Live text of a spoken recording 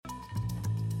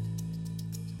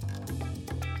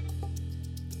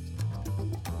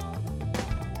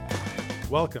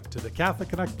Welcome to the Catholic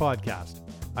Connect podcast.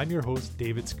 I'm your host,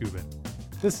 David Scubin.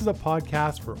 This is a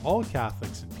podcast for all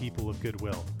Catholics and people of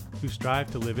goodwill who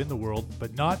strive to live in the world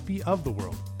but not be of the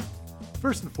world.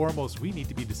 First and foremost, we need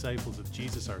to be disciples of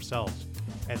Jesus ourselves,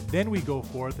 and then we go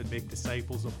forth and make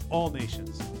disciples of all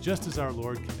nations, just as our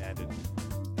Lord commanded.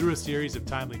 Through a series of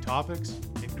timely topics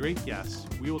and great guests,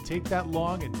 we will take that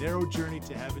long and narrow journey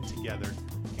to heaven together,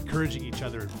 encouraging each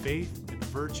other in faith and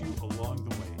virtue along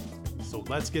the way. So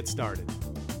let's get started.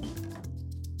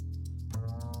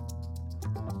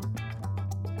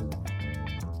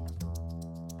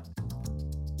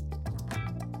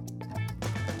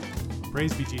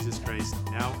 Praise be Jesus Christ,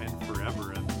 now and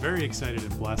forever. I'm very excited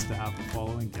and blessed to have the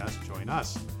following guest join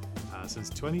us. Since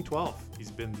 2012,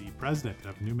 he's been the president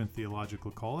of Newman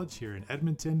Theological College here in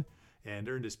Edmonton and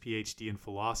earned his PhD in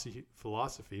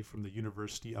philosophy from the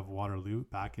University of Waterloo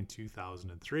back in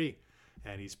 2003.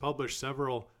 And he's published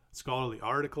several scholarly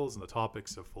articles on the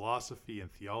topics of philosophy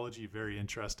and theology. Very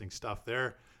interesting stuff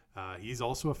there. He's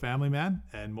also a family man,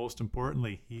 and most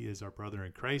importantly, he is our brother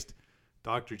in Christ.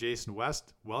 Dr. Jason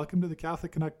West, welcome to the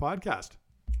Catholic Connect podcast.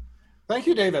 Thank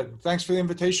you, David. Thanks for the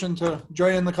invitation to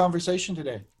join in the conversation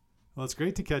today. Well, it's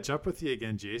great to catch up with you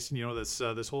again, Jason. You know,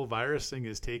 this whole virus thing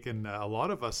has taken a lot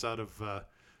of us out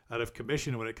of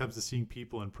commission when it comes to seeing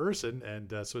people in person,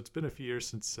 and so it's been a few years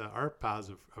since our paths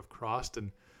have crossed. And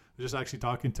I was just actually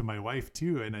talking to my wife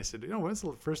too, and I said, when's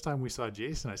the first time we saw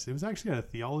Jason? I said it was actually at a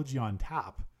Theology on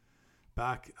Tap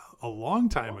back a long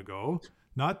time ago.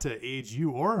 Not to age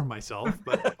you or myself,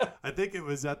 but I think it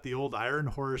was at the old Iron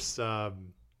Horse bar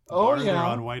there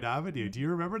on White Avenue. Do you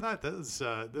remember that? This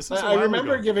is I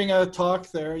remember giving a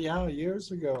talk there,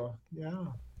 years ago.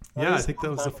 I think that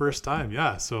was the first time.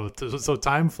 Yeah, so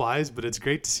time flies, but it's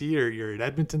great to see you're in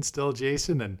Edmonton still,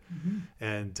 Jason,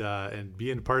 and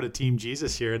being part of Team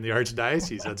Jesus here in the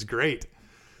Archdiocese. That's great.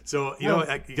 So, you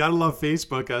gotta love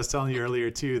Facebook. I was telling you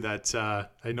earlier too that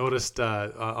I noticed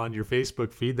on your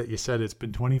Facebook feed that you said it's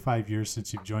been 25 years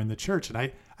since you've joined the church, and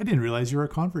I didn't realize you were a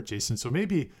convert, Jason. So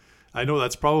maybe, I know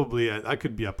that's probably that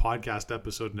could be a podcast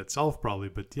episode in itself, probably.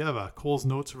 But do you have a Cole's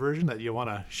Notes version that you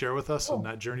want to share with us on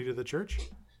that journey to the church?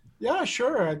 Yeah,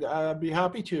 sure. I'd be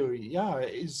happy to. Yeah,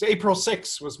 it's April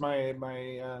 6th was my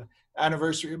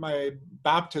anniversary of my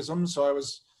baptism, so I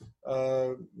was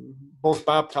both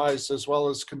baptized as well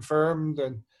as confirmed,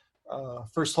 and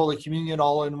First Holy Communion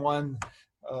all in one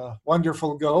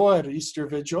wonderful go at Easter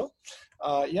Vigil.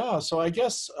 So I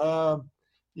guess and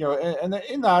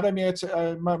in that, I mean, it's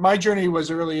my journey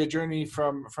was really a journey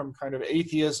from kind of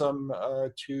atheism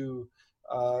to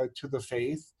the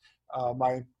faith.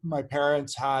 My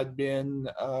parents had been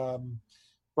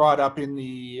brought up in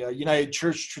the United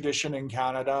Church tradition in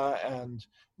Canada, and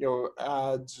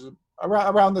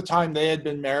around the time they had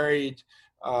been married,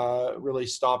 really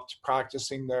stopped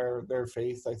practicing their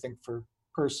faith. I think for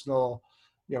personal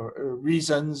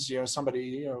reasons.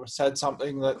 Somebody said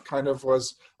something that kind of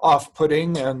was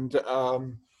off-putting, and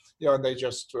and they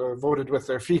just voted with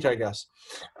their feet, I guess.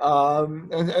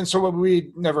 And so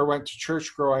we never went to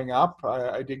church growing up.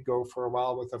 I did go for a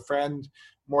while with a friend,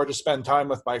 more to spend time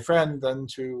with my friend than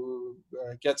to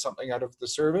get something out of the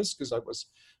service, because it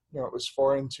was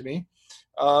foreign to me.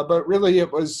 But really,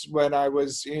 it was when I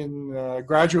was in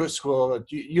graduate school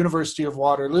at University of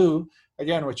Waterloo,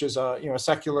 again, which is a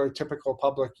secular, typical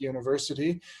public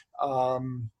university,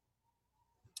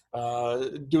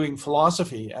 doing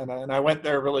philosophy, and I went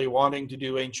there really wanting to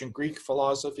do ancient Greek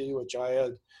philosophy, which I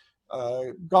had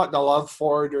gotten a love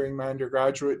for during my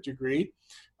undergraduate degree,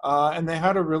 and they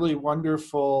had a really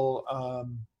wonderful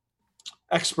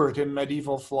expert in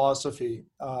medieval philosophy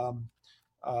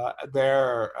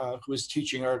there who was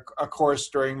teaching a course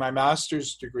during my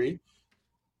master's degree.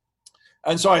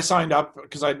 And so I signed up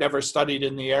because I'd never studied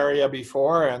in the area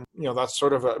before. And, that's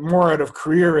sort of more out of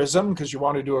careerism, because you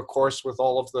want to do a course with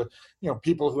all of the,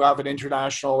 people who have an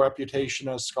international reputation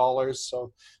as scholars.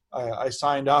 So I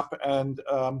signed up. And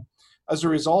as a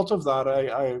result of that,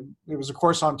 it was a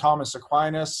course on Thomas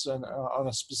Aquinas and on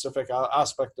a specific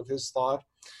aspect of his thought.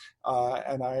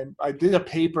 And I did a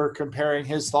paper comparing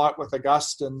his thought with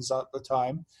Augustine's at the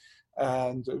time.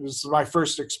 And it was my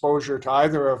first exposure to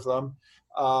either of them.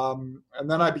 And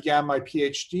then I began my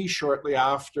PhD shortly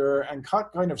after, and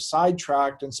got kind of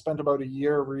sidetracked and spent about a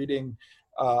year reading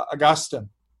Augustine,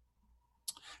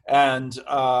 and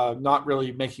not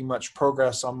really making much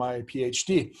progress on my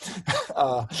PhD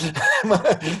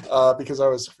because I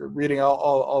was reading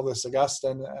all this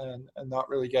Augustine and not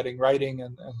really getting writing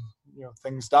and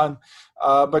things done.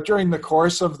 But during the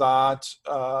course of that,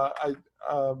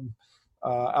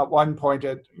 at one point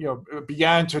it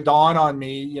began to dawn on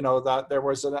me that there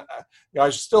was I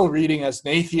was still reading as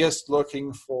an atheist,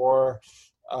 looking for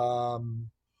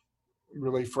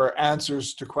really for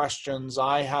answers to questions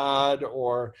I had,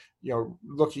 or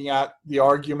looking at the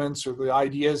arguments or the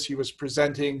ideas he was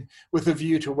presenting with a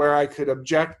view to where I could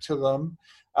object to them.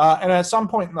 And at some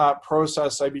point in that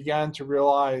process, I began to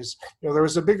realize there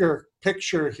was a bigger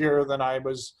picture here than I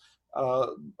was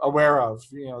aware of.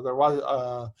 There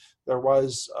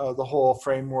was the whole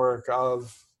framework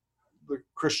of the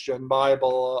Christian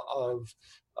Bible,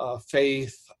 of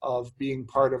faith, of being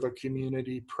part of a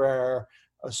community, prayer,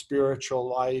 a spiritual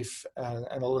life,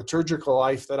 and a liturgical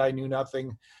life that I knew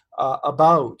nothing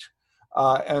about.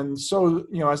 And so,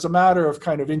 as a matter of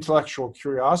kind of intellectual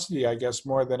curiosity, I guess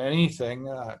more than anything,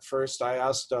 at first I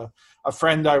asked a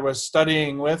friend I was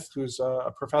studying with, who's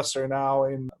a professor now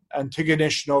in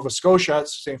Antigonish, Nova Scotia at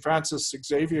St. Francis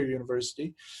Xavier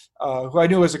University, who I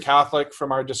knew was a Catholic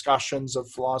from our discussions of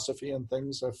philosophy and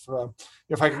things,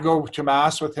 if I could go to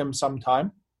Mass with him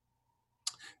sometime.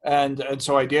 And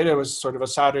so I did. It was sort of a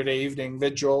Saturday evening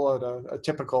vigil at a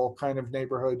typical kind of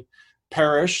neighborhood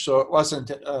parish. So it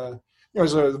wasn't, it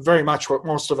was very much what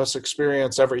most of us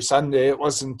experience every Sunday. It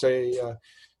wasn't a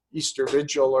Easter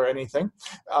vigil or anything.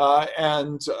 But I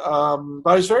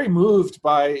was very moved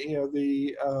by,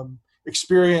 the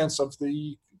experience of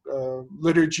the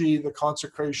liturgy, the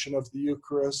consecration of the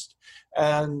Eucharist,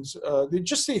 and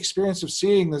just the experience of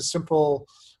seeing the simple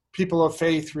people of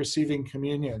faith receiving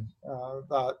communion.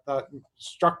 That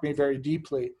struck me very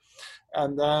deeply.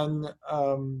 And then,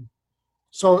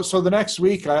 so the next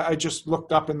week, I just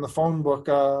looked up in the phone book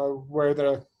where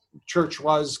the church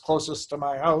was closest to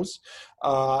my house,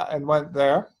 and went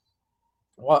there.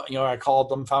 Well, I called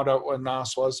them, found out when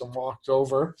Mass was, and walked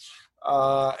over.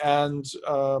 And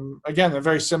again, a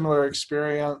very similar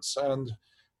experience. And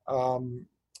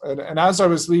as I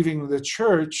was leaving the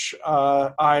church,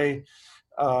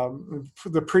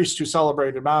 the priest who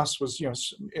celebrated Mass was,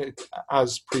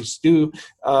 as priests do,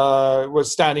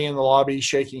 was standing in the lobby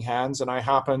shaking hands, and I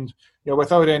happened,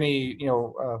 without any,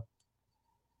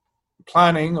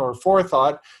 planning or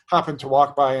forethought, happened to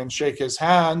walk by and shake his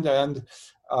hand, and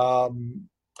out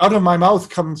of my mouth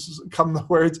come the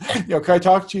words, "Can I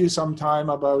talk to you sometime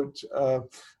about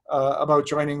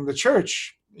joining the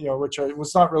church?" Which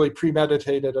was not really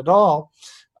premeditated at all.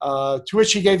 To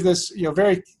which he gave this,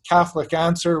 very Catholic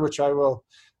answer, which I will,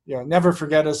 never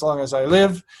forget as long as I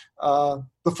live.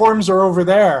 The forms are over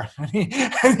there, and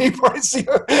he points,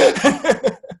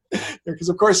 because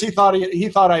of course he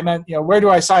thought I meant, where do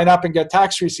I sign up and get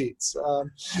tax receipts?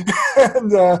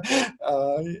 And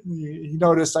he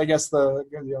noticed, I guess, the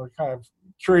kind of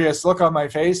curious look on my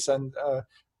face, and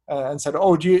said,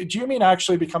 "Oh, do you mean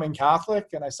actually becoming Catholic?"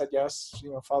 And I said, "Yes,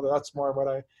 Father, that's more what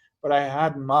I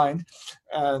had in mind."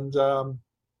 And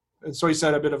so he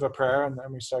said a bit of a prayer, and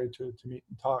then we started to meet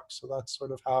and talk. So that's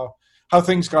sort of how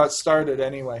things got started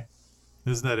anyway.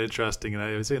 Isn't that interesting? And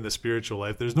I would say in the spiritual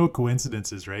life, there's no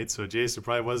coincidences, right? So Jason,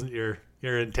 probably wasn't your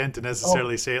intent to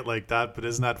necessarily say it like that, but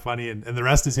isn't that funny? And the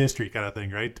rest is history kind of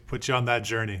thing, right? To put you on that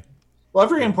journey. Well,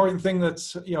 every important thing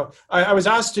that's, I was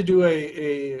asked to do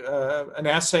an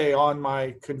essay on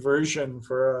my conversion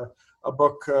for a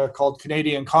book called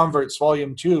Canadian Converts,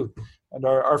 Volume 2. And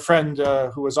our friend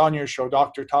who was on your show,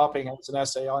 Dr. Topping, has an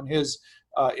essay on his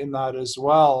in that as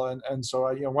well. And so,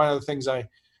 one of the things I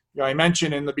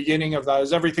mentioned in the beginning of that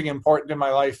is everything important in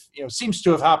my life, seems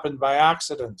to have happened by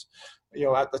accident,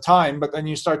 at the time. But then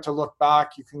you start to look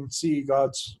back, you can see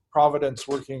God's providence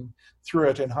working through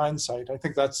it in hindsight. I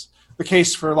think that's the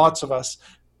case for lots of us.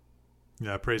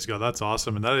 Yeah, praise God. That's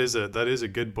awesome. And that is a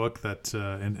good book that,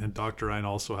 and Dr. Ryan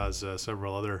also has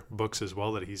several other books as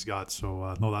well that he's got.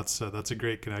 So no, that's a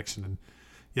great connection. And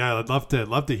yeah, I'd love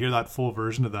to hear that full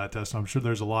version of that test. I'm sure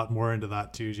there's a lot more into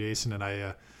that too, Jason. And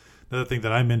another thing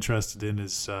that I'm interested in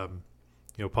is,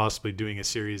 possibly doing a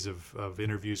series of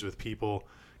interviews with people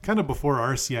kind of before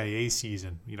RCIA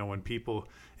season, when people,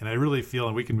 and I really feel,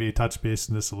 and we can maybe touch base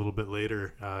on this a little bit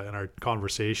later in our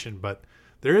conversation, but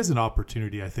there is an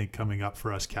opportunity, I think, coming up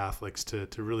for us Catholics to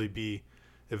really be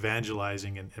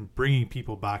evangelizing and bringing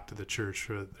people back to the church.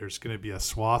 There's going to be a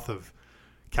swath of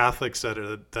Catholics that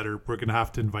we're going to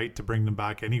have to invite to bring them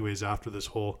back anyways after this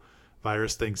whole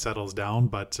virus thing settles down.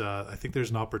 But I think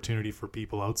there's an opportunity for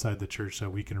people outside the church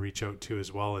that we can reach out to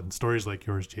as well. And stories like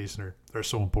yours, Jason, are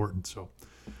so important. So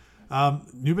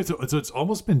Newman, so it's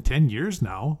almost been 10 years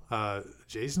now.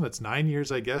 Jason, that's 9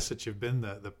 years, I guess, that you've been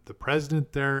the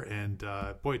president there. And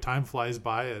boy, time flies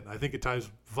by. And I think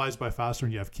flies by faster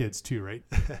when you have kids too, right?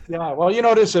 Yeah, well, you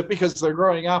notice it because they're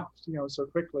growing up, so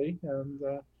quickly. And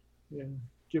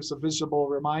gives a visible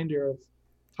reminder of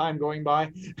time going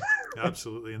by.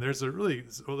 Absolutely. And there's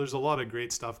there's a lot of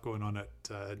great stuff going on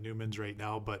at Newman's right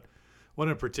now, but one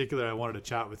in particular I wanted to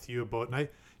chat with you about.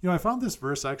 And I found this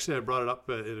verse, actually, I brought it up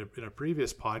in a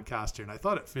previous podcast here, and I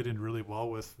thought it fit in really well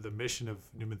with the mission of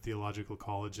Newman Theological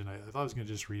College. And I thought I was going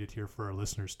to just read it here for our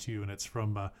listeners too. And it's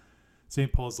from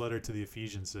St. Paul's letter to the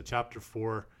Ephesians, chapter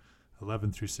 4,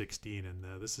 11 through 16.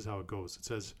 And this is how it goes. It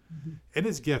says, "In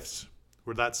his gifts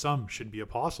were that some should be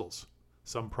apostles,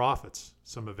 some prophets,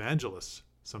 some evangelists,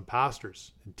 some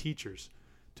pastors and teachers,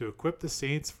 to equip the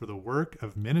saints for the work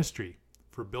of ministry,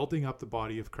 for building up the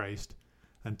body of Christ,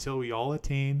 until we all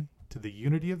attain to the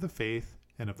unity of the faith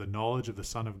and of the knowledge of the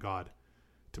Son of God,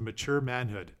 to mature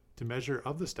manhood, to measure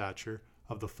of the stature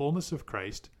of the fullness of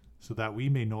Christ, so that we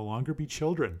may no longer be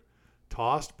children,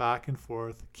 tossed back and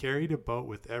forth, carried about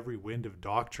with every wind of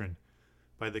doctrine,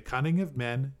 by the cunning of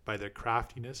men, by their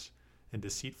craftiness and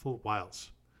deceitful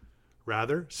wiles.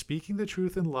 Rather, speaking the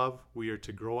truth in love, we are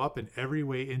to grow up in every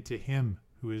way into him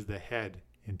who is the head,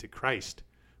 into Christ,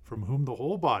 from whom the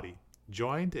whole body,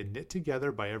 joined and knit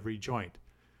together by every joint,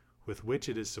 with which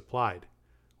it is supplied,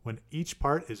 when each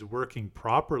part is working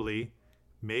properly,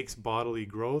 makes bodily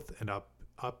growth and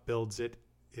upbuilds it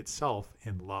itself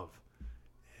in love."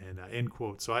 And end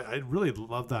quote. So I really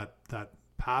love that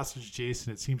passage,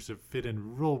 Jason. It seems to fit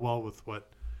in real well with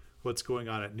what's going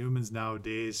on at Newman's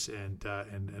nowadays and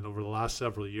over the last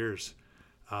several years.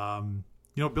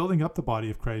 Building up the body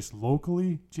of Christ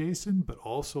locally, Jason, but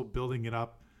also building it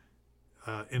up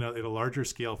in a larger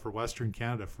scale for Western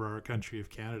Canada, for our country of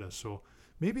Canada. So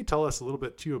maybe tell us a little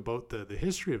bit too about the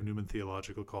history of Newman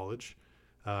Theological College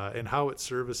and how it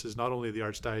services not only the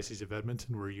Archdiocese of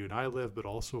Edmonton, where you and I live, but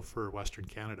also for Western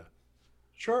Canada.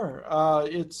 Sure.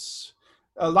 It's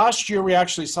last year we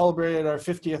actually celebrated our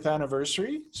 50th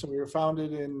anniversary. So we were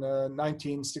founded in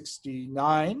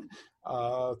 1969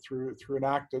 through an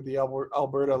act of the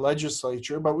Alberta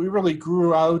legislature, but we really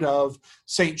grew out of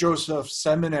St. Joseph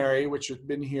Seminary, which had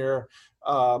been here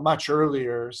much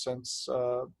earlier, since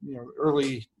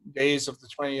early days of the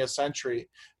 20th century.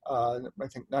 I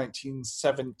think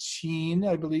 1917,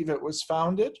 I believe it was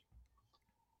founded.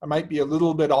 I might be a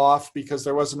little bit off because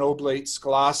there was an Oblate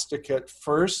Scholasticate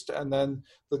first, and then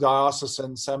the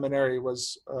Diocesan Seminary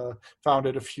was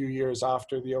founded a few years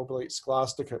after the Oblate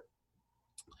Scholasticate.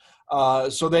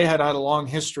 So they had a long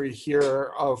history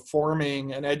here of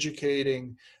forming and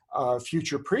educating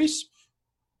future priests.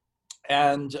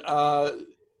 And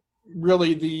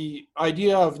really the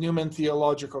idea of Newman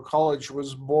Theological College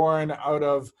was born out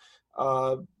of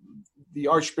the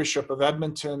Archbishop of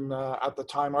Edmonton, at the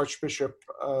time, Archbishop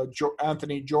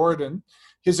Anthony Jordan,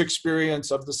 his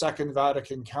experience of the Second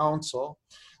Vatican Council.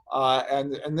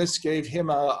 And this gave him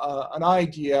an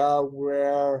idea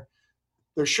where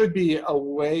there should be a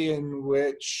way in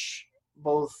which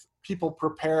both people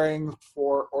preparing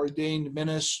for ordained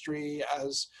ministry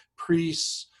as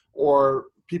priests, or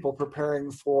people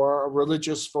preparing for a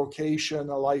religious vocation,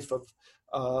 a life of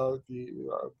the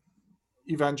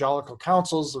evangelical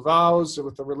councils, the vows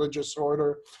with the religious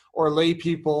order, or lay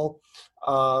people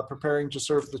preparing to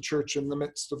serve the church in the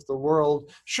midst of the world,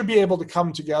 should be able to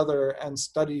come together and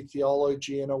study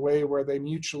theology in a way where they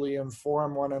mutually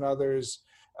inform one another's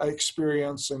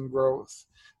experience and growth,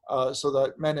 so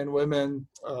that men and women,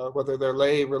 whether they're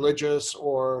lay, religious,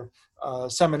 or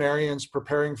seminarians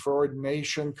preparing for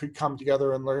ordination, could come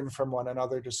together and learn from one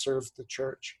another to serve the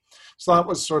church. So that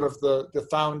was sort of the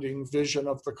founding vision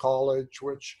of the college,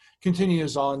 which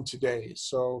continues on today.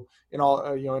 So in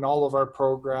all of our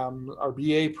program, our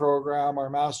BA program, our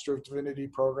Master of Divinity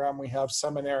program, we have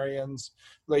seminarians,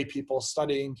 lay people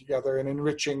studying together and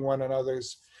enriching one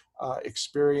another's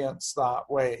experience that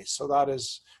way. So that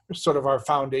is sort of our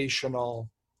foundational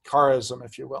charism,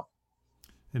 if you will.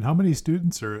 And how many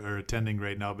students are attending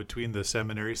right now between the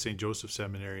seminary, St. Joseph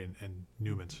Seminary, and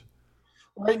Newman's?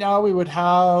 Right now we would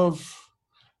have,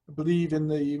 I believe, in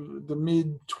the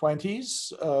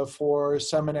mid-20s for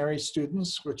seminary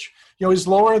students, which is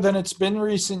lower than it's been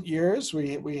recent years.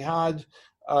 We had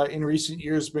in recent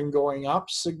years been going up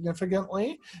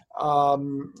significantly.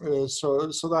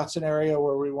 So that's an area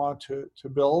where we want to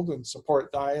build and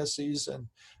support dioceses and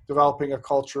developing a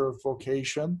culture of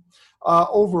vocation.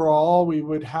 Overall, we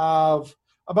would have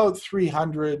about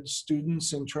 300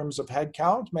 students in terms of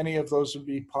headcount. Many of those would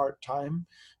be part-time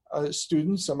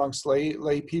students amongst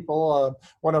lay people.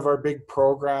 One of our big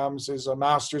programs is a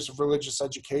Master's of Religious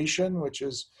Education, which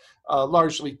is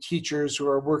largely teachers who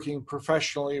are working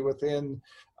professionally within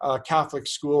Catholic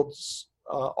schools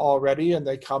already, and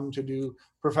they come to do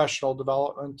professional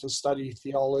development, to study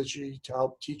theology, to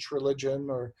help teach religion,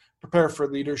 or prepare for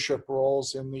leadership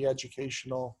roles in the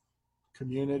educational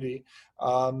community.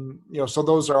 So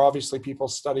those are obviously people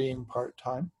studying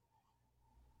part-time.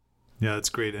 Yeah, that's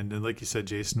great. And like you said,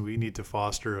 Jason, we need to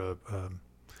foster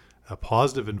a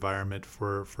positive environment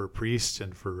for priests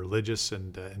and for religious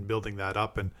and building that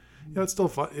up. And it's still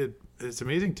fun. It's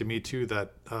amazing to me too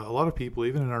that a lot of people,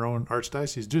 even in our own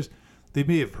archdiocese, they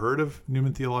may have heard of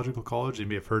Newman Theological College, they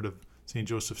may have heard of St.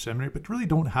 Joseph Seminary, but really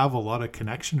don't have a lot of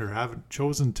connection or haven't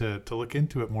chosen to look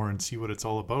into it more and see what it's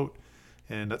all about.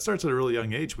 And that starts at a really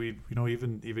young age.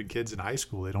 Even kids in high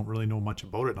school, they don't really know much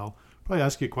about it. And I'll probably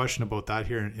ask you a question about that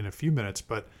here in a few minutes.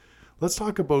 But let's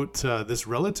talk about this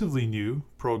relatively new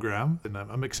program, and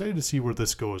I'm excited to see where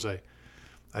this goes.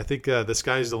 I think the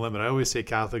sky's the limit. I always say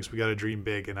Catholics, we got to dream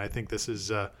big, and I think this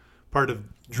is part of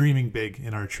dreaming big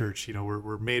in our church.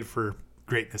 We're made for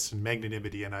greatness and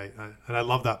magnanimity, and I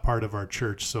love that part of our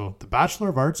church. So the Bachelor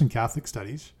of Arts in Catholic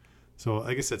Studies. So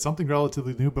like I said, something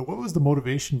relatively new, but what was the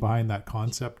motivation behind that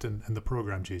concept and the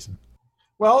program, Jason?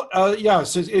 Well,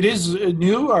 so it is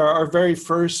new. Our very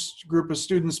first group of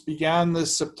students began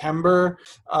this September.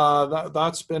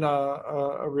 That's been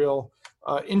a real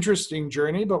interesting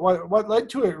journey. But what led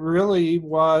to it really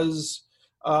was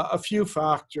a few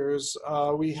factors.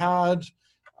 We had,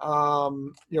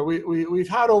 we've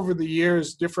had over the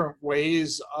years different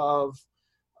ways of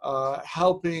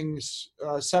helping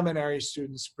seminary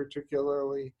students,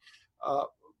 particularly,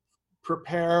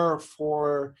 prepare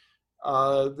for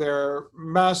their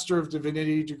Master of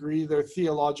Divinity degree, their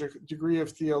degree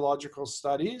of theological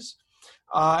studies.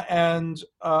 And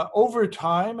over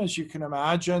time, as you can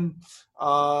imagine,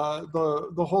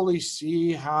 the Holy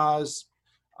See has,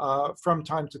 from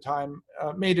time to time,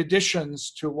 made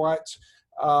additions to what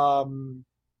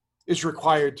is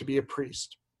required to be a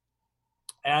priest.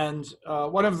 And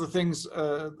one of the things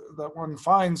that one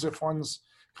finds if one's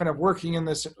kind of working in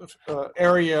this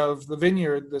area of the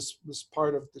vineyard, this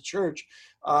part of the church,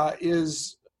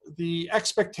 is the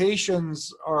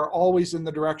expectations are always in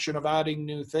the direction of adding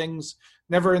new things,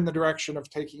 never in the direction of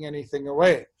taking anything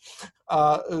away.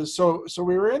 So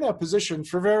we were in a position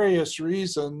for various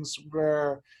reasons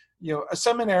where, a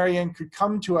seminarian could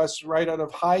come to us right out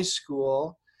of high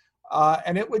school,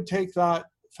 and it would take that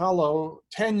fellow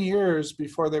 10 years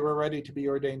before they were ready to be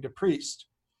ordained a priest.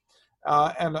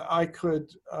 And I could,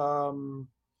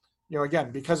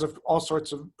 again, because of all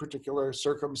sorts of particular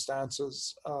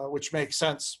circumstances, which make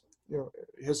sense,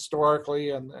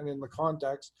 historically and in the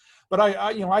context. But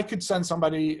I could send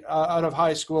somebody out of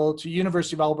high school to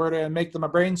University of Alberta and make them a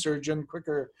brain surgeon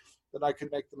quicker than I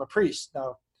could make them a priest.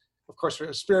 Now, of course,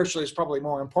 spiritually is probably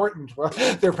more important,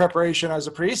 their preparation as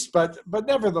a priest, but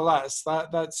nevertheless,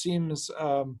 that seems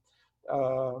a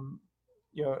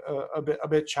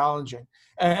bit challenging.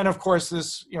 And of course,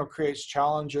 this creates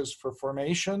challenges for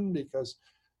formation, because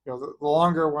the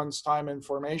longer one's time in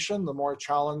formation, the more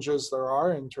challenges there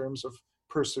are in terms of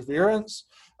perseverance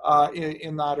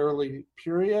in that early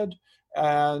period,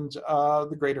 and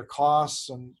the greater costs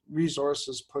and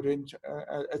resources put into,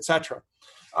 etc.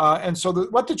 And so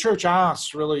what the church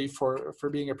asks really for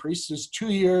being a priest is 2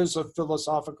 years of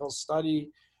philosophical study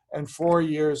and 4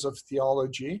 years of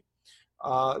theology.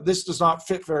 This does not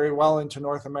fit very well into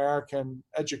North American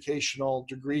educational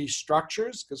degree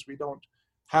structures, because we don't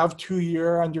have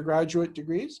 2-year undergraduate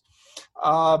degrees.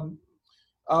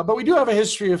 But we do have a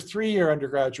history of 3-year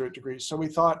undergraduate degrees. So we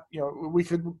thought, we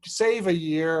could save a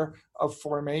year of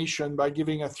formation by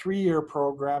giving a 3-year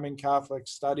program in Catholic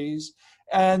studies.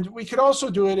 And we could also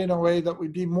do it in a way that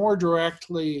would be more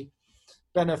directly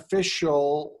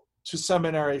beneficial to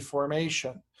seminary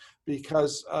formation,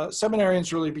 because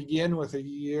seminarians really begin with a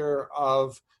year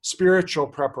of spiritual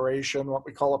preparation, what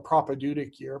we call a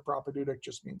propedeutic year. Propedeutic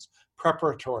just means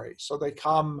preparatory. So they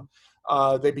come,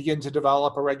 they begin to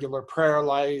develop a regular prayer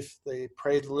life. They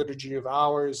pray the Liturgy of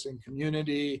Hours in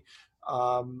community.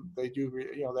 They do,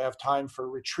 they have time for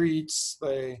retreats.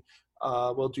 They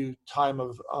will do time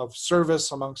of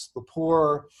service amongst the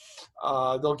poor.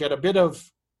 They'll get a bit of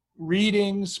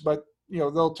readings, but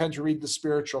they'll tend to read the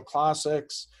spiritual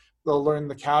classics. They'll learn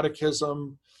the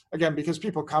catechism, again, because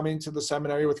people come into the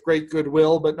seminary with great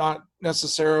goodwill, but not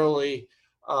necessarily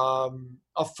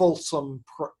a fulsome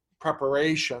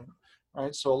preparation,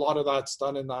 right? So a lot of that's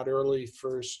done in that early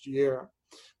first year.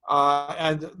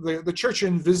 And the church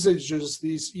envisages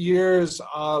these years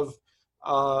of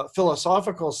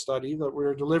philosophical study that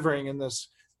we're delivering in this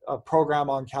program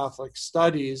on Catholic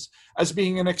studies as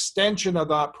being an extension of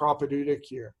that propedeutic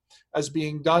year, as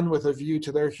being done with a view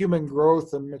to their human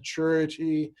growth and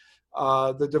maturity,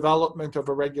 the development of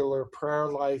a regular prayer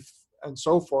life, and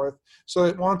so forth. So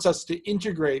it wants us to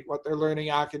integrate what they're learning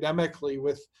academically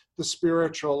with the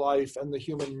spiritual life and the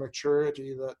human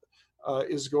maturity that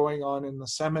is going on in the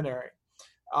seminary.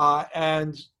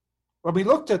 And when we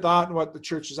looked at that and what the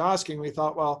church is asking, we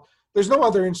thought, well, there's no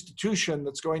other institution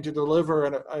that's going to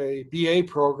deliver a BA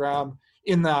program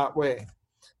in that way.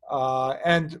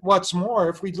 And what's more,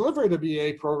 if we delivered a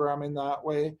BA program in that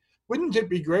way, wouldn't it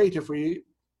be great if we,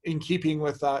 in keeping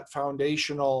with that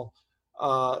foundational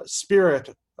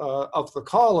spirit of the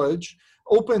college,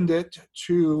 opened it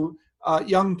to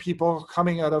young people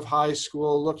coming out of high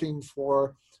school looking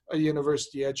for a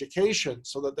university education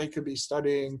so that they could be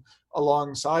studying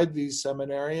alongside these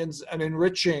seminarians and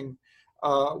enriching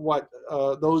what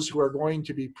those who are going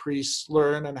to be priests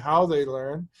learn and how they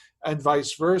learn, and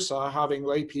vice versa, having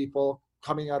lay people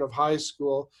coming out of high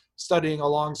school studying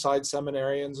alongside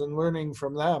seminarians and learning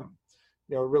from them.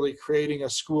 Really creating a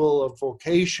school of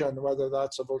vocation, whether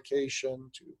that's a vocation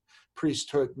to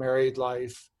priesthood, married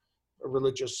life, a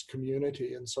religious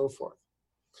community, and so forth.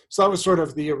 So that was sort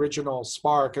of the original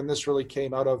spark, and this really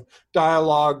came out of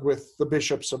dialogue with the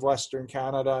bishops of Western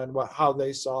Canada and how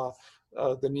they saw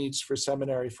the needs for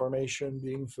seminary formation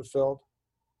being fulfilled.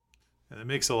 And it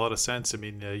makes a lot of sense. I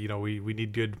mean, we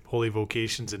need good holy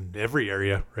vocations in every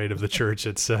area, right, of the church.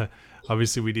 It's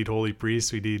obviously we need holy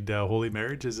priests, we need holy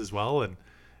marriages as well,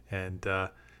 and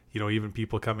even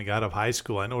people coming out of high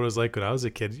school. I know what it was like when I was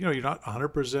a kid. You're not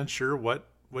 100% sure what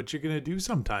you're going to do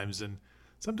sometimes, and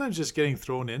sometimes just getting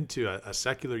thrown into a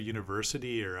secular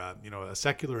university or a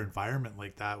secular environment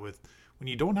like that when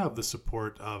you don't have the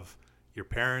support of your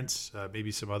parents,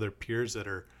 maybe some other peers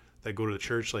that go to the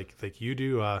church like you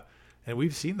do. And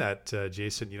we've seen that,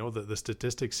 Jason. The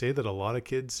statistics say that a lot of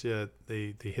kids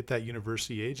they hit that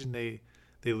university age and they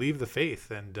leave the faith.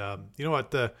 And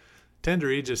at the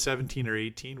tender age of 17 or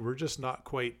 18, we're just not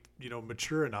quite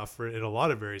mature enough in a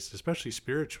lot of areas, especially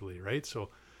spiritually, right? So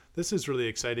this is really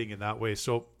exciting in that way.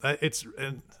 So it's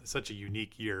such a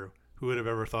unique year. Who would have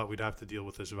ever thought we'd have to deal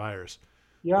with this virus?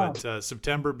 Yeah. But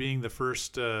September being the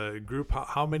first group,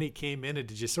 how many came in? And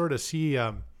did you sort of see?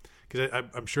 Because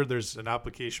I'm sure there's an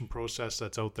application process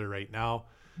that's out there right now.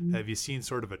 Mm-hmm. Have you seen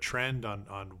sort of a trend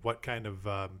on what kind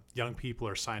of young people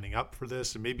are signing up for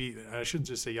this? And maybe I shouldn't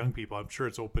just say young people. I'm sure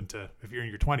it's open to if you're in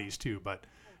your 20s too. But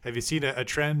have you seen a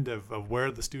trend of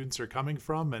where the students are coming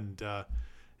from? And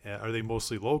are they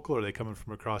mostly local? Or are they coming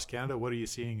from across Canada? What are you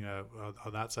seeing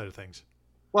on that side of things?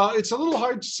 Well, it's a little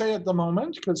hard to say at the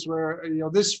moment because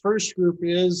this first group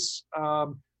is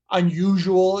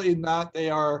unusual in that they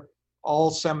are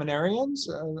all seminarians,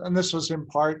 and this was in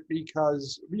part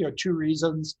because two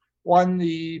reasons. One,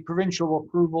 the provincial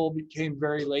approval became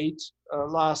very late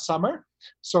last summer,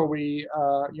 so we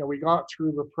got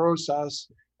through the process,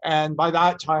 and by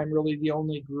that time, really the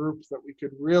only group that we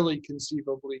could really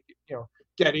conceivably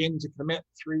get in to commit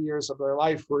 3 years of their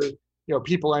life were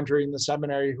people entering the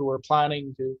seminary who were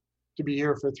planning to be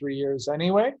here for 3 years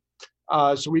anyway.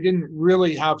 So we didn't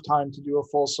really have time to do a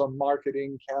fulsome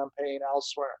marketing campaign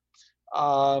elsewhere.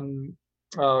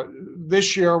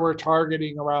 This year we're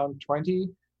targeting around 20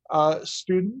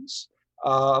 students.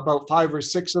 About 5 or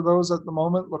 6 of those at the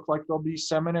moment look like they'll be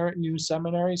new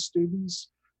seminary students.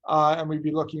 And we'd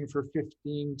be looking for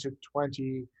 15 to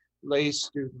 20 lay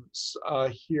students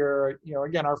here.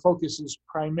 Again, our focus is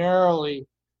primarily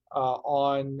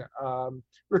on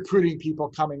recruiting people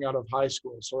coming out of high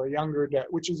school, so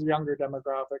which is a younger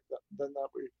demographic than that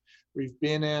we've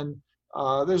been in.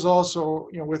 There's also,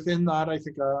 within that, I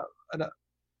think a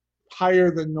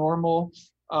higher than normal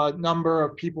number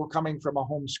of people coming from a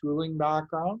homeschooling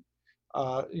background.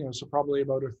 So probably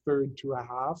about a third to a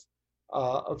half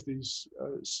of these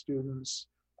students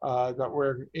that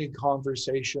we're in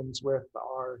conversations with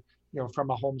are, from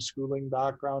a homeschooling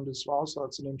background as well. So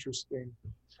that's an interesting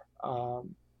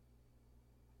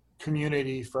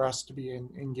community for us to be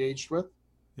engaged with.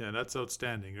 Yeah, that's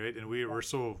outstanding, right? And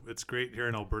it's great here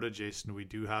in Alberta, Jason. We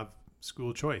do have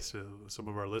school choice. Some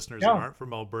of our listeners that aren't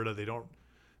from Alberta, they don't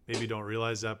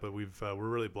realize that, but we're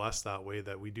really blessed that way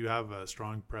that we do have a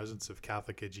strong presence of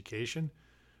Catholic education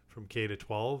from K to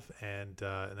 12, and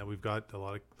then we've got a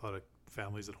lot of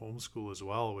families that homeschool as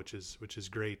well, which is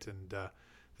great, and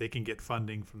they can get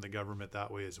funding from the government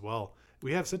that way as well.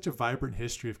 We have such a vibrant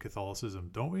history of Catholicism,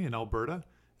 don't we, in Alberta?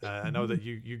 I know that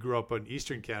you grew up in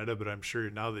Eastern Canada, but I'm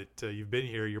sure now that you've been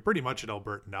here, you're pretty much an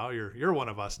Albertan now. You're one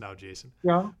of us now, Jason.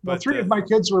 Yeah, but 3 of my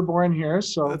kids were born here,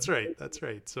 so that's right.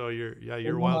 So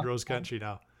you're Wild Rose country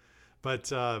now. But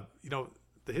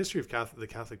the history of the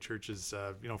Catholic Church is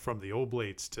from the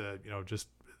Oblates to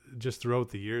just throughout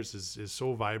the years is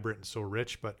so vibrant and so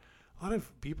rich. But a lot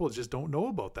of people just don't know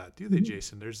about that, do they,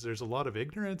 Jason? There's a lot of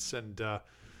ignorance and a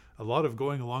lot of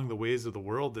going along the ways of the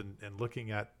world and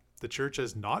looking at the church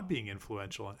as not being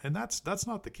influential, and that's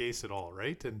not the case at all,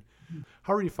 right? And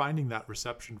how are you finding that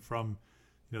reception from,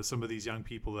 some of these young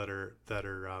people that are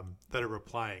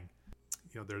replying?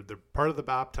 They're part of the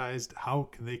baptized. How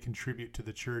can they contribute to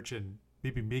the church and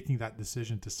maybe making that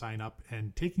decision to sign up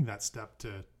and taking that step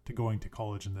to going to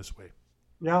college in this way?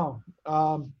 Yeah.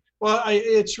 Well,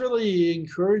 it's really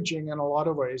encouraging in a lot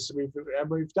of ways.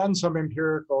 We've done some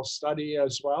empirical study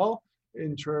as well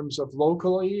in terms of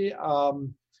locally,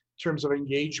 in terms of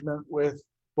engagement with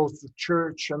both the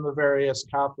church and the various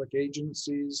Catholic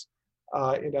agencies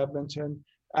in Edmonton.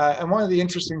 And one of the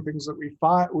interesting things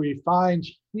that we find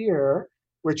here,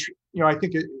 which I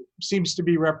think it seems to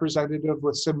be representative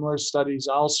with similar studies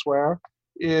elsewhere,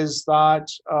 is that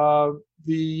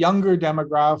the younger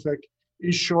demographic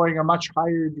is showing a much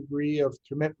higher degree of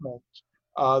commitment,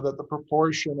 that the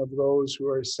proportion of those who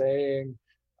are saying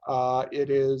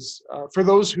it is, for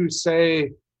those who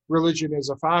say religion is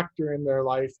a factor in their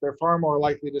life, they're far more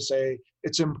likely to say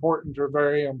it's important or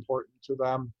very important to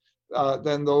them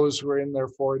than those who are in their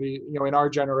 40s, in our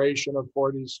generation of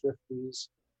 40s, 50s,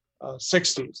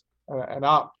 60s and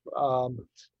up, who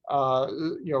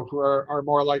are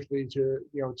more likely to,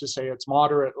 to say it's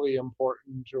moderately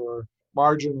important or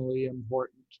marginally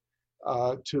important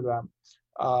to them,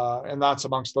 and that's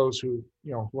amongst those who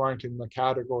who aren't in the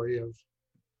category of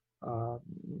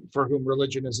for whom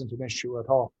religion isn't an issue at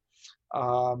all.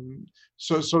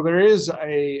 So there is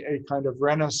a kind of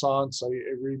renaissance, a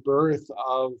rebirth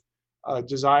of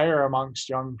desire amongst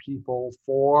young people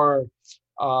for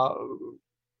an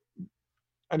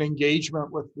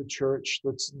engagement with the church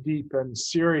that's deep and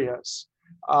serious.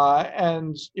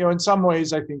 And in some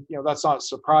ways, I think that's not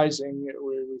surprising.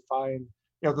 We find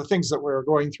the things that we're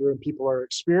going through and people are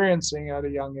experiencing at a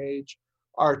young age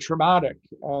are traumatic,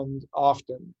 and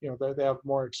often they have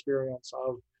more experience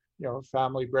of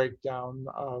family breakdown,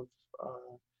 of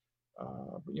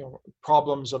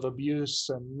problems of abuse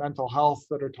and mental health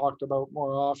that are talked about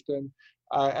more often.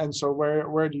 And so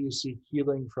where do you see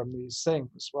healing from these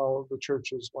things? Well, the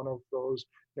church is one of those,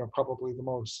 probably the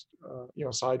most,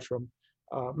 aside from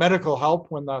medical help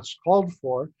when that's called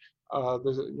for,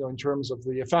 in terms of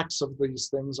the effects of these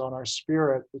things on our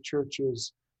spirit, the church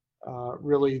is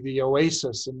really the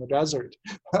oasis in the desert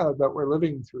that we're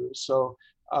living through. So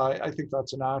I think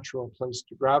that's a natural place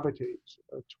to gravitate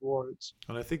towards.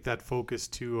 And I think that focus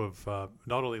too of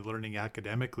not only learning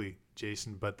academically,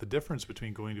 Jason, but the difference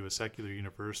between going to a secular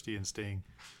university and staying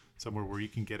somewhere where you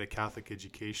can get a Catholic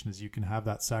education is you can have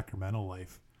that sacramental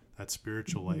life, that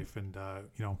spiritual life. And,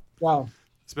 yeah.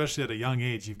 Especially at a young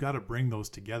age, you've got to bring those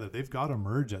together. They've got to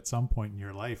merge at some point in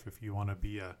your life if you want to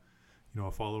be a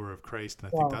follower of Christ. And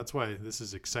I think that's why this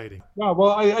is exciting. Yeah,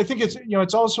 well, I think it's,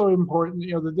 it's also important,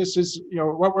 that this is,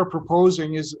 what we're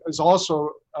proposing is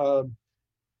also,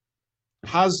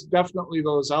 has definitely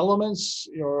those elements,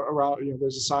 around,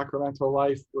 there's a sacramental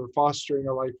life, we're fostering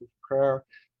a life of prayer.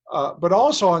 But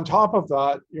also on top of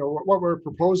that, what we're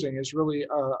proposing is really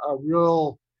a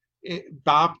real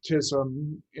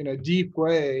baptism in a deep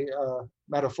way,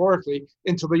 metaphorically,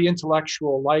 into the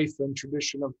intellectual life and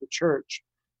tradition of the church.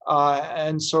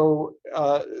 And so,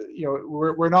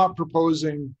 we're not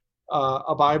proposing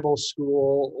a Bible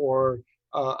school or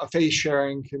a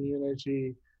faith-sharing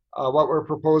community. What we're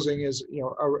proposing is,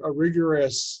 a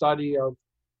rigorous study of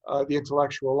the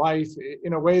intellectual life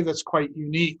in a way that's quite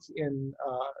unique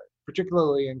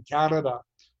particularly in Canada.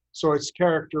 So it's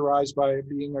characterized by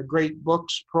being a great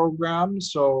books program.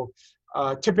 So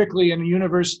typically in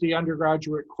university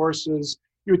undergraduate courses,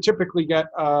 you would typically get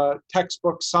a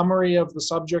textbook summary of the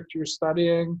subject you're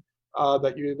studying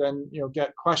that you then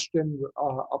get questioned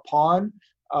upon.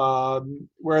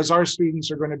 Whereas our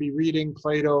students are going to be reading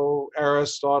Plato,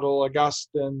 Aristotle,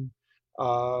 Augustine,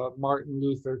 Martin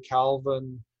Luther,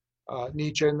 Calvin,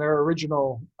 Nietzsche in their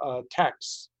original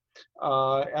texts.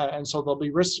 And so they'll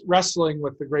be wrestling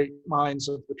with the great minds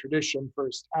of the tradition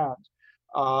firsthand.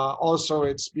 Also,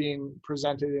 it's being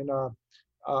presented in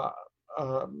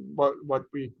what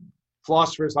we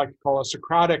philosophers like to call a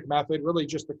Socratic method, really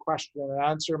just a question and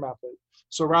answer method.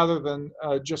 So rather than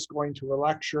just going to a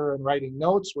lecture and writing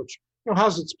notes, which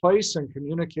has its place and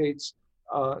communicates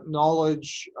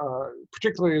knowledge,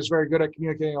 particularly is very good at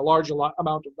communicating a large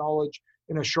amount of knowledge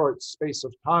in a short space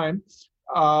of time.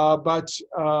 But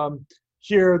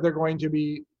here they're going to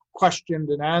be questioned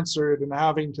and answered and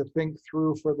having to think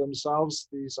through for themselves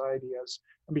these ideas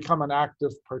and become an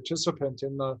active participant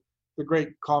in the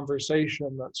great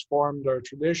conversation that's formed our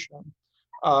tradition.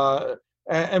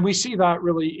 And we see that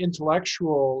really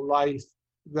intellectual life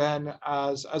then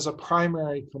as a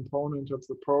primary component of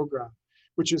the program,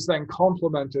 which is then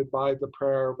complemented by the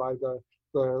prayer, by the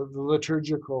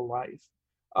liturgical life.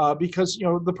 Because,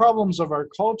 the problems of our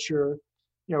culture,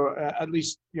 at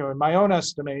least, in my own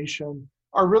estimation,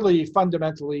 are really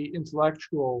fundamentally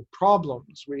intellectual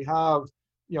problems. We have,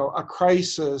 a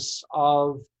crisis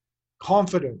of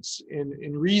confidence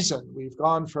in reason. We've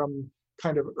gone from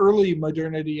kind of early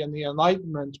modernity and the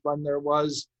Enlightenment, when there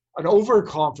was an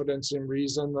overconfidence in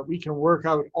reason that we can work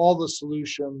out all the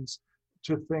solutions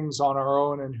to things on our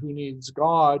own and who needs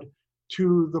God,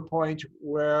 to the point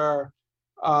where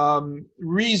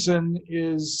reason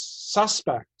is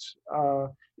suspect.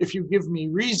 If you give me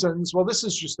reasons, well, this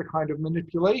is just a kind of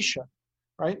manipulation,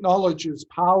 right? Knowledge is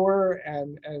power,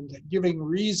 and giving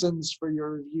reasons for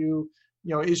your view,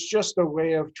 is just a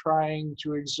way of trying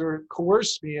to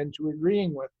coerce me into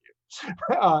agreeing with you.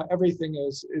 Everything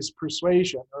is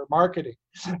persuasion or marketing,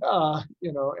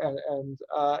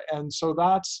 and so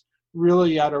that's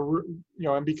really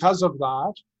and because of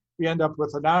that, we end up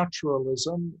with a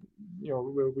naturalism,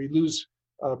 we lose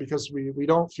because we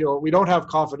don't have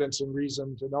confidence in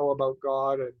reason to know about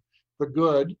God and the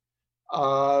good.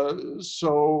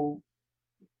 So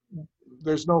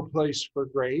there's no place for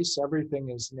grace. Everything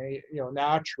is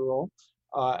natural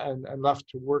and left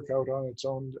to work out on its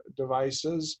own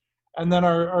devices. And then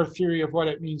our theory of what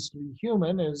it means to be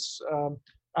human is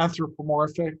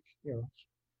anthropomorphic,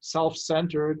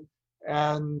 self-centered,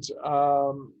 and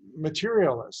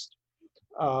materialist.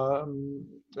 And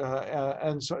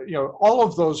so, all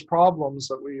of those problems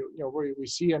that we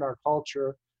see in our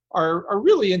culture are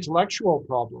really intellectual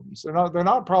problems. They're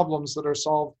not problems that are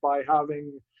solved by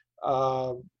having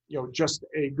just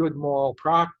a good moral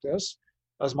practice.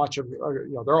 As much of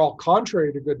they're all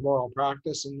contrary to good moral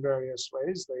practice in various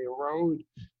ways. They erode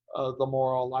the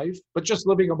moral life, but just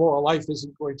living a moral life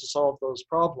isn't going to solve those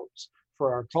problems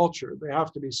for our culture. They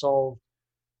have to be solved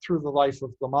through the life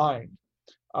of the mind,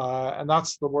 and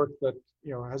that's the work that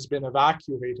has been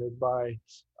evacuated by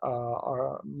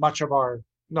much of our,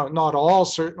 not all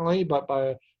certainly, but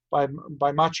by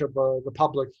much of the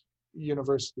public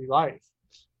university life.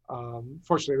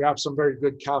 Fortunately, we have some very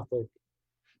good Catholic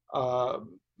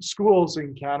schools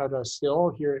in Canada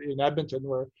still. Here in Edmonton,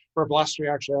 we're blessed. We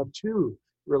actually have two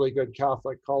really good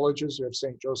Catholic colleges. We have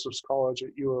St. Joseph's College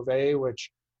at U of A,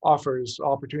 which offers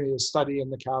opportunity to study in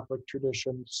the Catholic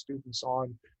tradition to students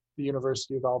on the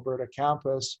University of Alberta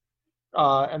campus.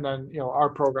 And then, our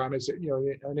program is,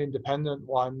 an independent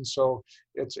one, so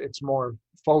it's more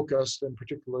focused, and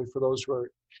particularly for those who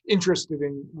are interested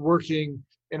in working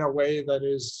in a way that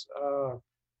is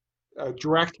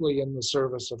directly in the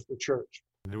service of the church.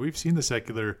 We've seen the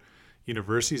secular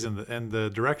universities and the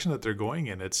direction that they're going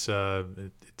in. It's for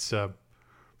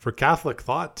Catholic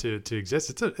thought to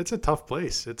exist. It's a tough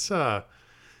place. It's a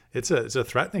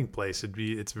threatening place.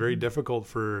 It's very difficult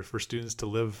for students to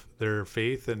live their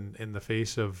faith in the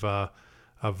face of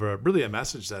really a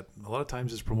message that a lot of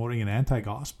times is promoting an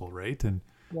anti-gospel, right? And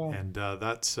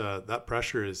that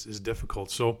pressure is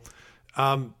difficult. So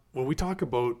when we talk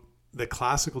about the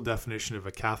classical definition of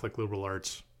a Catholic liberal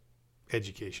arts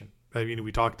education, I mean,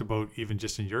 we talked about, even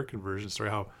just in your conversion story,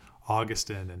 how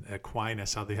Augustine and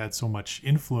Aquinas, how they had so much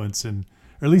influence in,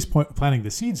 or at least planting the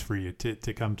seeds for you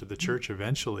to come to the church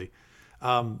eventually.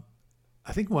 I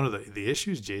think one of the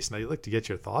issues, Jason, I'd like to get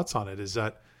your thoughts on it, is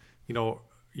that,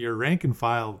 your rank and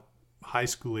file high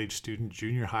school age student,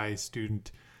 junior high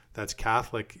student that's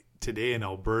Catholic today in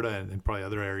Alberta and probably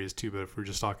other areas too, but if we're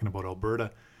just talking about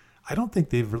Alberta, I don't think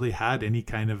they've really had any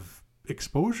kind of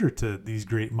exposure to these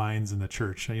great minds in the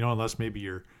church, unless maybe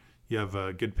you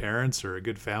have good parents or a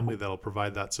good family that'll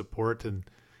provide that support and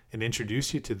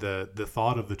introduce you to the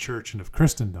thought of the church and of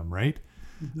Christendom, right?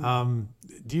 Mm-hmm.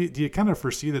 Do you kind of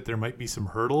foresee that there might be some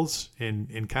hurdles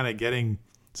in kind of getting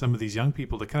some of these young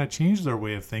people to kind of change their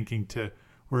way of thinking to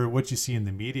where what you see in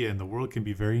the media and the world can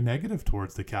be very negative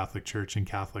towards the Catholic Church and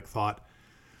Catholic thought,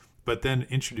 but then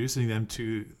introducing them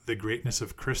to the greatness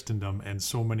of Christendom and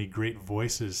so many great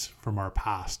voices from our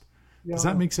past? Yeah. Does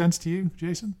that make sense to you,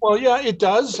 Jason? Well, yeah, it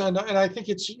does, and I think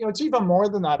it's it's even more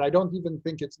than that. I don't even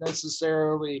think it's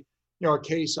necessarily a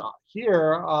case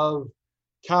here of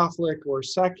Catholic or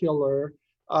secular.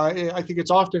 I think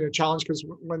it's often a challenge because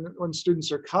when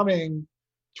students are coming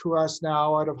to us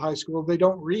now out of high school, they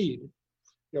don't read.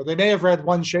 They may have read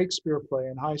one Shakespeare play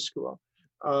in high school,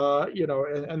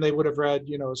 and they would have read,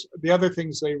 the other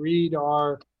things they read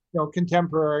are,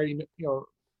 contemporary,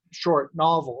 short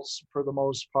novels for the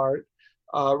most part,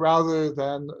 rather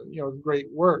than, great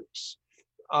works.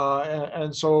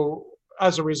 And so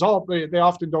as a result, they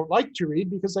often don't like to read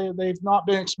because they've not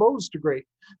been exposed to great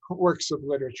works of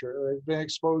literature. They've been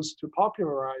exposed to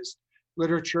popularized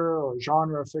literature or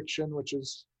genre fiction, which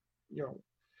is, you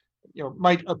know,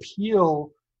 might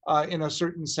appeal in a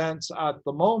certain sense at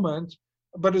the moment,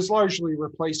 but is largely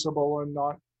replaceable and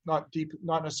not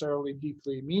necessarily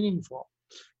deeply meaningful.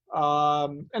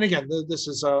 And again, this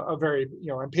is a very,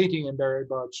 I'm painting in very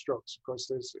broad strokes. Of course,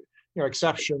 there's,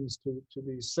 exceptions to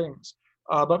these things.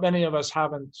 But many of us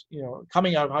haven't,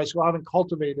 coming out of high school, haven't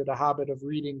cultivated a habit of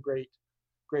reading great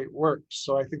works.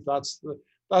 So I think that's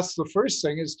the first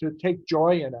thing, is to take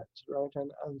joy in it, right?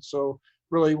 And so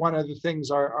really one of the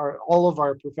things our all of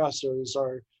our professors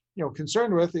are,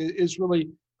 concerned with is really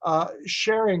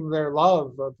sharing their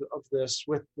love of this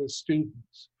with the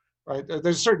students, right?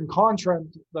 There's certain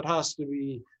content that has to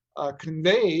be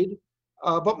conveyed,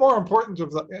 but more important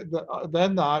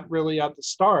than that, really at the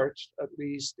start, at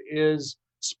least, is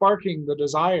sparking the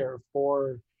desire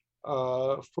for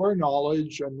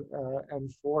knowledge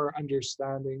and for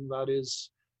understanding that is,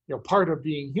 part of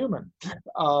being human,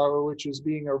 which is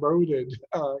being eroded,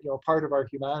 part of our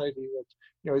humanity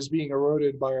that, is being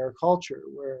eroded by our culture,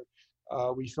 where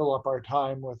we fill up our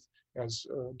time with, as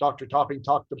Dr. Topping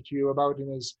talked to you about in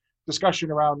his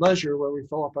discussion around leisure, where we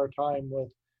fill up our time with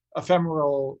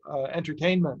ephemeral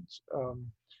entertainment,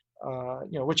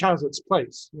 which has its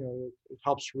place. It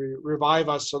helps revive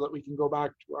us so that we can go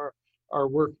back to our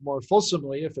work more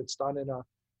fulsomely if it's done in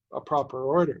a proper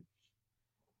order.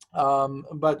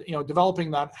 But developing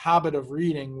that habit of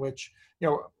reading, which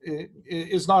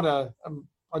is not a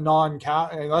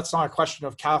non-Catholic. That's not a question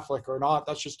of Catholic or not.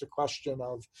 That's just a question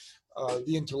of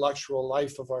the intellectual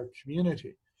life of our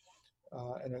community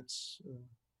and its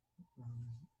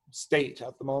state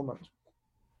at the moment.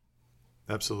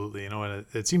 Absolutely. And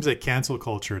it seems like cancel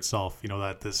culture itself,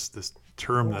 that this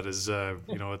term that is,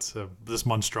 it's this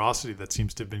monstrosity that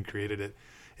seems to have been created.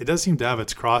 It does seem to have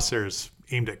its crosshairs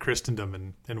aimed at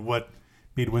Christendom and what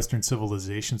made Western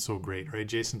civilization so great, right,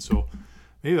 Jason? So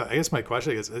maybe, I guess my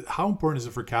question is, how important is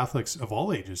it for Catholics of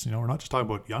all ages? We're not just talking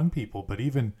about young people, but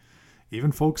even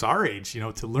folks our age,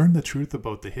 to learn the truth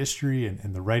about the history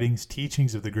and the writings,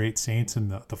 teachings of the great saints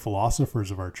and the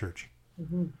philosophers of our church.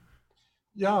 Mm-hmm.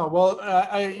 Yeah, well,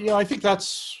 I think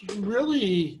that's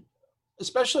really,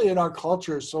 especially in our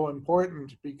culture, so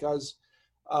important, because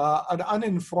an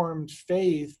uninformed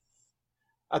faith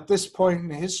at this point in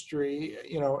history,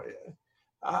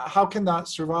 how can that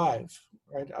survive,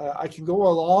 right? I can go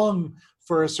along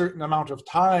for a certain amount of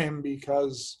time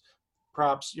because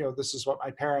perhaps, this is what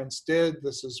my parents did,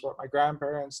 this is what my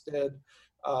grandparents did,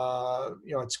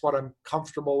 it's what I'm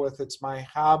comfortable with, it's my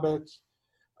habit.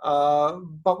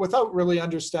 But without really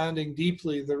understanding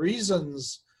deeply the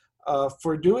reasons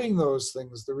for doing those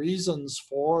things, the reasons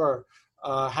for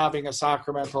having a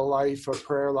sacramental life, a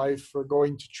prayer life, for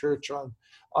going to church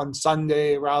on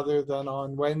Sunday rather than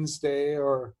on Wednesday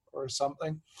or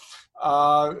something.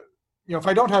 If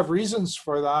I don't have reasons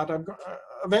for that,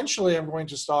 eventually I'm going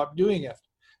to stop doing it.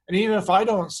 And even if I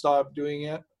don't stop doing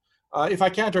it, if I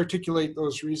can't articulate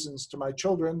those reasons to my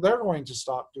children, they're going to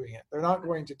stop doing it. They're not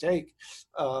going to take,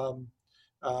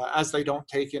 as they don't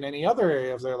take in any other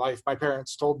area of their life. My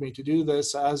parents told me to do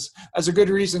this as a good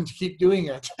reason to keep doing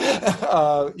it,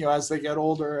 as they get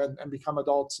older and become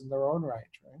adults in their own right.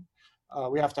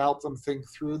 We have to help them think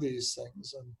through these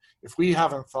things. And if we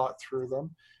haven't thought through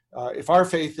them, if our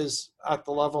faith is at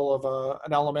the level of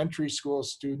an elementary school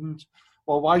student,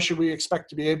 well, why should we expect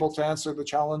to be able to answer the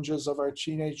challenges of our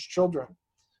teenage children?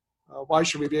 Why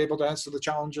should we be able to answer the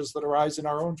challenges that arise in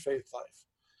our own faith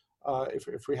life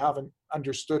if we haven't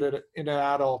understood it in an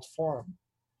adult form?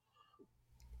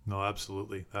 No,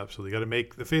 absolutely. Got to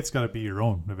make the faith's got to be your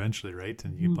own eventually, right?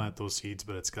 And you can plant those seeds,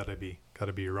 but it's got to be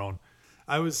your own.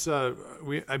 I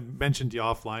mentioned you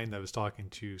offline. I was talking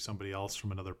to somebody else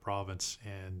from another province,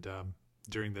 and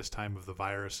during this time of the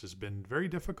virus has been very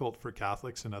difficult for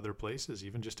Catholics in other places,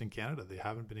 even just in Canada. They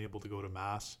haven't been able to go to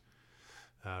Mass.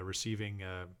 Receiving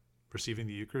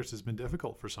the Eucharist has been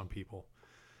difficult for some people,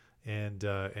 and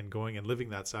going and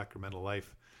living that sacramental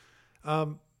life.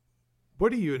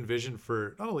 What do you envision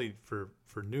for not only for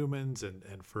Newman's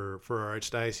and for our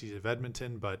Archdiocese of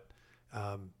Edmonton, but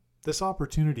this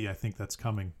opportunity I think that's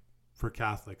coming for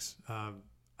Catholics?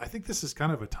 I think this is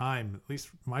kind of a time, at least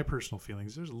my personal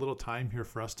feelings, there's a little time here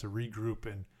for us to regroup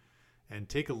and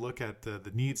take a look at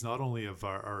the needs not only of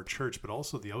our church, but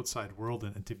also the outside world,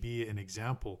 and to be an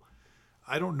example.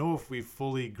 I don't know if we've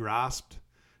fully grasped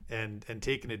and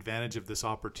taken advantage of this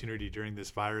opportunity during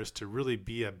this virus to really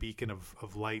be a beacon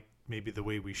of light, maybe the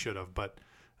way we should have. But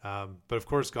of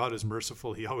course, God is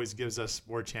merciful. He always gives us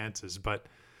more chances. But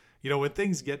When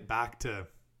things get back to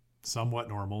somewhat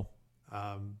normal,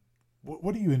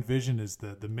 what do you envision as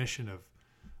the mission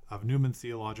of Newman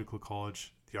Theological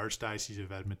College, the Archdiocese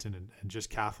of Edmonton, and just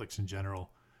Catholics in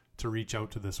general to reach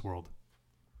out to this world?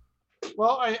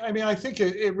 Well, I think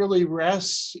it really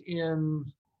rests in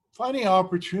finding an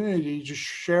opportunity to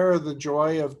share the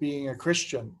joy of being a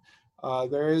Christian.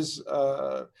 There is, in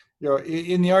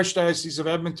the Archdiocese of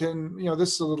Edmonton,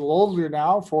 this is a little older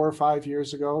now, 4 or 5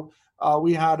 years ago,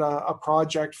 we had a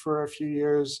project for a few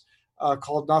years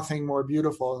called Nothing More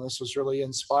Beautiful. And this was really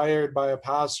inspired by a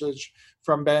passage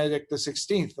from Benedict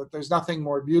XVI, that there's nothing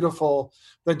more beautiful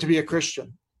than to be a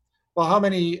Christian. Well, how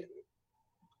many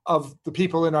of the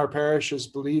people in our parishes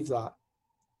believe that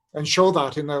and show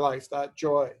that in their life, that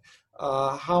joy?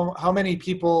 How many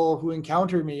people who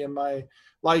encounter me in my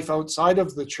life outside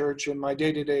of the church, in my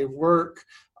day-to-day work,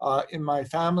 in my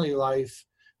family life,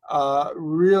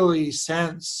 really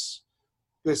sense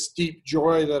this deep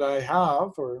joy that I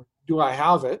have, or do I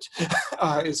have it?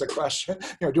 Is a question.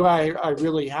 Do I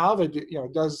really have it?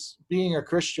 Does being a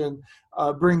Christian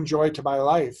bring joy to my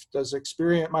life? Does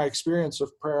my experience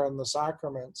of prayer and the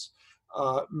sacraments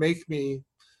make me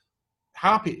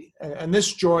happy? And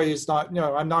this joy is not,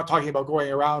 I'm not talking about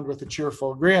going around with a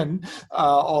cheerful grin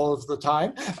all of the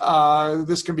time.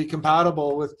 This can be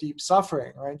compatible with deep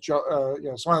suffering, right?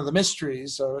 It's one of the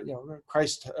mysteries.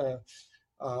 Christ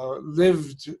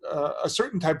lived a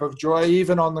certain type of joy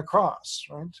even on the cross,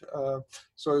 right?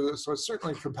 So it's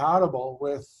certainly compatible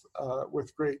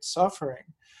with great suffering.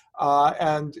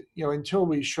 And until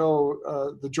we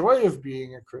show the joy of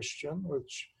being a Christian,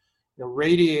 which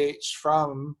radiates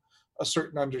from a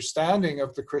certain understanding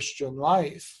of the Christian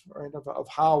life, right, of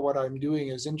how what I'm doing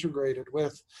is integrated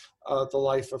with the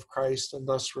life of Christ and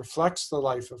thus reflects the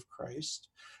life of Christ,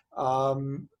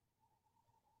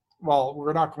 well,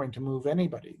 we're not going to move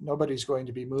anybody. Nobody's going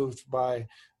to be moved by,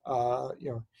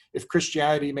 if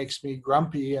Christianity makes me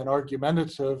grumpy and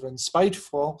argumentative and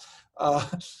spiteful,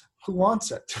 who wants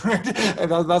it?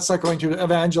 And that's not going to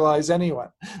evangelize anyone.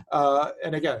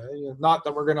 And again, not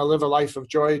that we're going to live a life of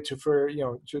joy to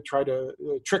try to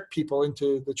trick people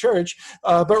into the church,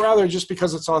 but rather just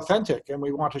because it's authentic and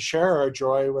we want to share our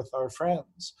joy with our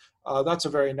friends. That's a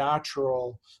very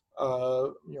natural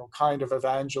kind of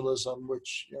evangelism,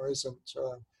 which isn't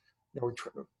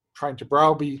trying to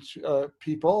browbeat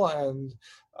people, and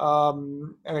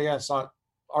again, it's not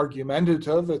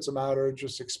argumentative. It's a matter of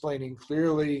just explaining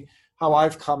clearly how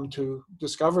I've come to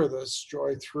discover this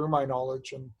joy through my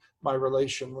knowledge and my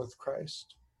relation with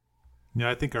Christ.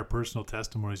 I think our personal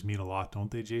testimonies mean a lot, don't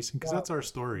they, Jason? Because that's our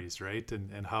stories, right?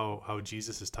 And how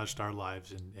Jesus has touched our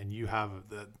lives, and you have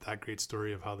that great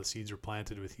story of how the seeds were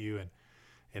planted with you,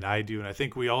 and I do, and I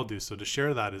think we all do. So to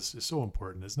share that is so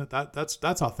important, isn't it?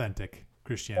 That's authentic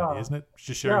Christianity, isn't it?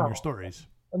 Just sharing your stories.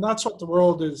 And that's what the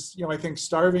world is, I think,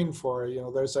 starving for.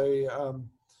 There's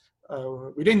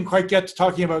we didn't quite get to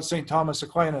talking about St. Thomas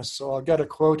Aquinas, so I'll get a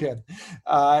quote in.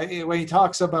 When he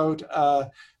talks about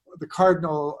the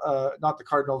cardinal, not the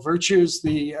cardinal virtues,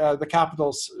 the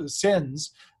capital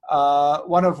sins,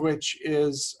 one of which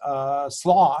is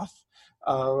sloth,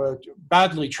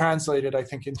 badly translated, I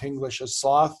think, into English as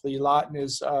sloth. The Latin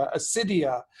is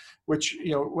assidia, which,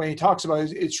 when he talks about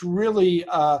it, it's really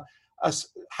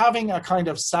having a kind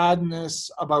of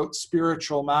sadness about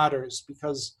spiritual matters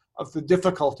because of the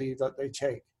difficulty that they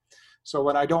take. So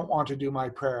when I don't want to do my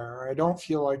prayer, or I don't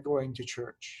feel like going to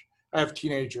church, I have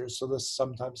teenagers, so this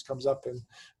sometimes comes up in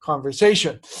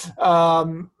conversation. This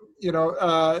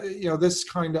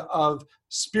kind of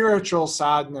spiritual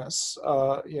sadness,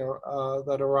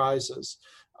 that arises.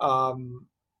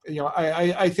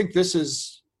 I think this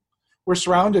is, we're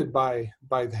surrounded by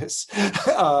this.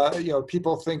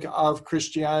 People think of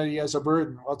Christianity as a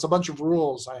burden. Well, it's a bunch of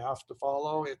rules I have to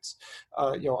follow. It's,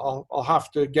 I'll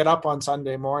have to get up on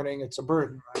Sunday morning. It's a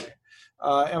burden, right?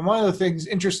 And one of the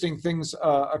interesting things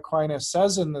Aquinas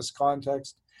says in this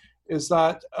context is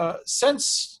that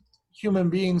since human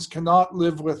beings cannot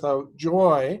live without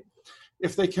joy,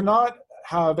 if they cannot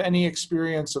have any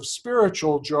experience of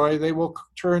spiritual joy, they will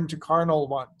turn to carnal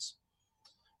ones.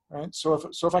 Right? So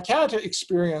if I can't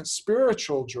experience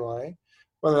spiritual joy,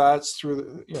 whether that's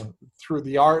through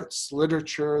the arts,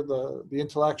 literature, the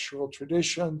intellectual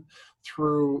tradition,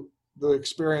 through the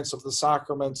experience of the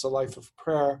sacraments, a life of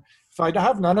prayer, if I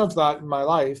have none of that in my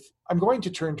life, I'm going to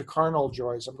turn to carnal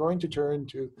joys. I'm going to turn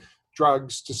to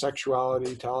drugs, to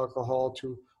sexuality, to alcohol,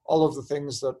 to all of the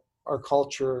things that our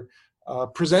culture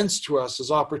presents to us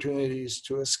as opportunities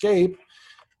to escape,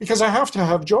 because I have to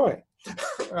have joy.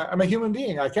 I'm a human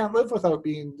being. I can't live without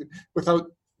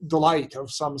delight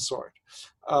of some sort.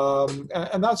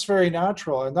 And that's very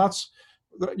natural. And that's,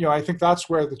 I think that's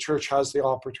where the church has the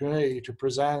opportunity to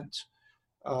present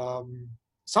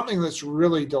something that's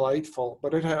really delightful.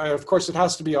 But of course, it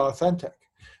has to be authentic,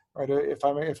 right?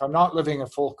 If I'm not living a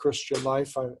full Christian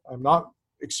life, I'm not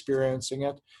experiencing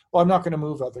it. Well, I'm not going to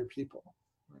move other people.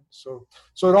 Right? So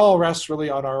it all rests really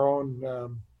on our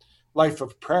own life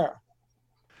of prayer.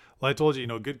 Well, I told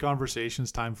you, good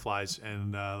conversations, time flies.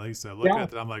 And like I said, looking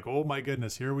at it, I'm like, oh my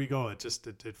goodness, here we go. It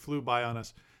flew by on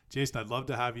us. Jason, I'd love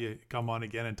to have you come on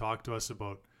again and talk to us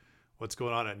about what's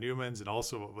going on at Newman's. And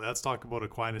also, let's talk about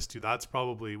Aquinas too.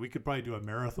 We could probably do a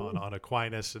marathon on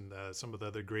Aquinas and some of the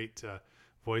other great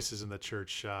voices in the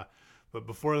church. But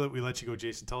before we let you go,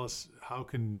 Jason, tell us, how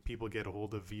can people get a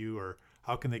hold of you, or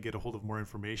how can they get a hold of more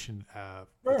information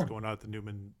what's going on at the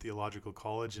Newman Theological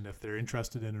College, and if they're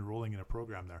interested in enrolling in a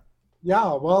program there?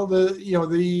 Yeah, well,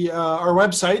 our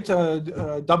website,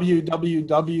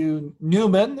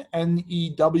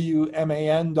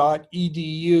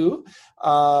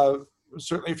 www.newman.edu.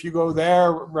 Certainly, if you go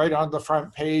there, right on the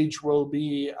front page will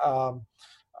be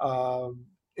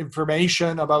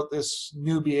information about this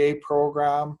new BA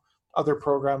program, other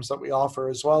programs that we offer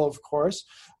as well, of course.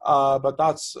 But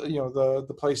that's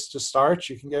the place to start.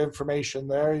 You can get information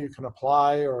there. You can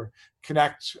apply or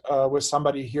connect with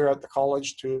somebody here at the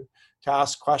college to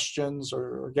ask questions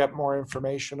or get more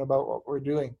information about what we're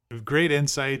doing. Great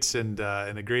insights and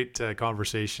a great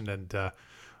conversation, and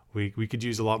we could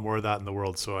use a lot more of that in the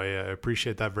world. So I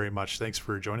appreciate that very much. Thanks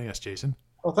for joining us, Jason.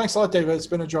 Well, thanks a lot, David. It's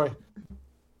been a joy.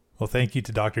 Well, thank you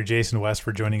to Dr. Jason West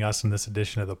for joining us in this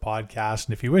edition of the podcast.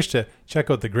 And if you wish to check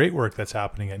out the great work that's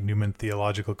happening at Newman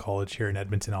Theological College here in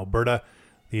Edmonton, Alberta,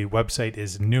 the website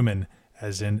is Newman,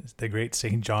 as in the great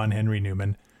St. John Henry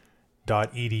Newman,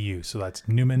 .edu. So that's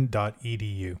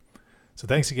newman.edu. So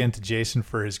thanks again to Jason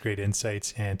for his great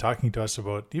insights and talking to us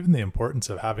about even the importance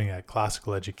of having a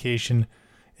classical education,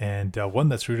 and one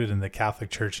that's rooted in the Catholic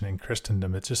Church and in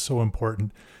Christendom. It's just so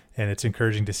important, and it's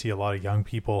encouraging to see a lot of young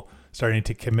people starting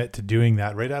to commit to doing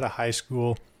that right out of high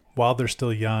school while they're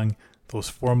still young. Those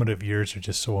formative years are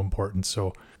just so important.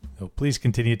 So please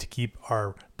continue to keep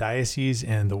our diocese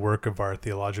and the work of our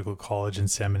theological college and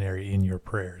seminary in your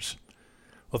prayers.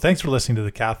 Well, thanks for listening to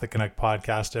the Catholic Connect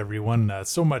podcast, everyone.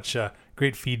 So much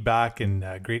great feedback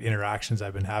and great interactions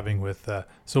I've been having with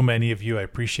so many of you. I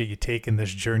appreciate you taking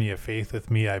this journey of faith with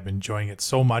me. I've been enjoying it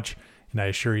so much, and I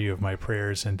assure you of my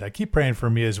prayers. And keep praying for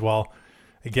me as well.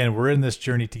 Again, we're in this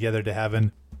journey together to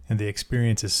heaven, and the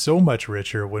experience is so much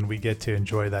richer when we get to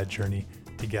enjoy that journey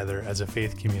together as a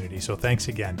faith community. So thanks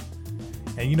again.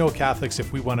 And Catholics,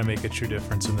 if we want to make a true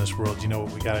difference in this world,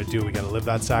 what we got to do? We got to live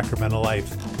that sacramental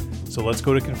life. So let's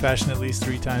go to confession at least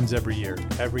 3 times every year,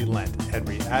 every Lent,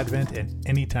 every Advent, and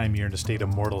anytime you're in a state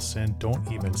of mortal sin.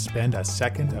 Don't even spend a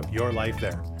second of your life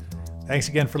there. Thanks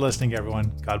again for listening,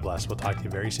 everyone. God bless. We'll talk to you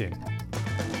very soon.